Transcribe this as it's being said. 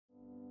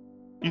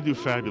You do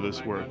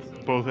fabulous work,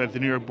 both at the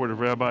New York Board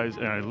of Rabbis,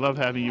 and I love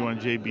having you on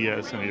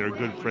JBS, and you're a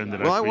good friend,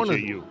 and Well, I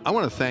appreciate you. I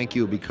want to thank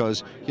you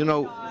because, you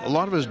know, a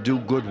lot of us do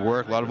good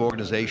work, a lot of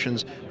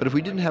organizations, but if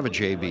we didn't have a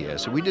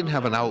JBS, if we didn't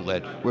have an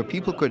outlet where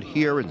people could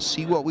hear and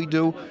see what we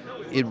do,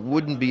 it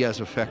wouldn't be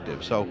as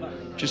effective. So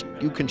just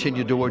you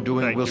continue doing what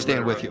you're doing, we'll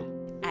stand with you.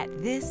 At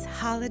this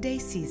holiday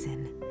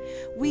season,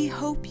 we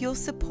hope you'll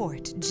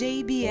support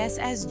JBS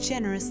as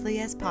generously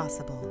as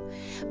possible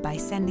by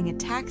sending a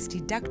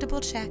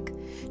tax-deductible check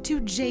to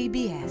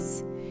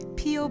JBS,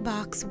 P.O.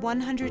 Box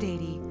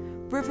 180,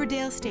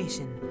 Riverdale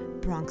Station,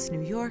 Bronx,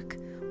 New York,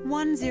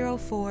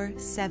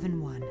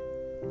 10471.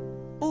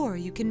 Or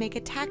you can make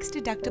a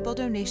tax-deductible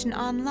donation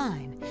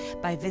online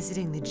by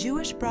visiting the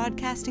Jewish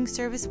Broadcasting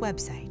Service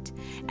website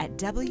at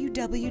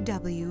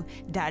www.jbstv.org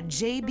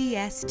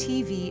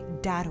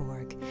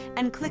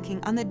and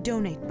clicking on the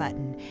Donate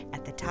button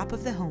at the top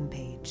of the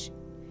homepage.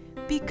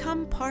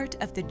 Become part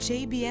of the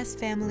JBS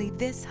family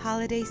this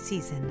holiday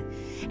season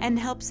and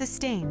help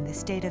sustain the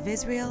State of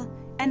Israel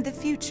and the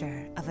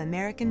future of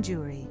American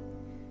Jewry.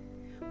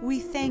 We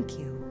thank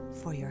you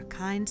for your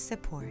kind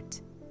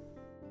support.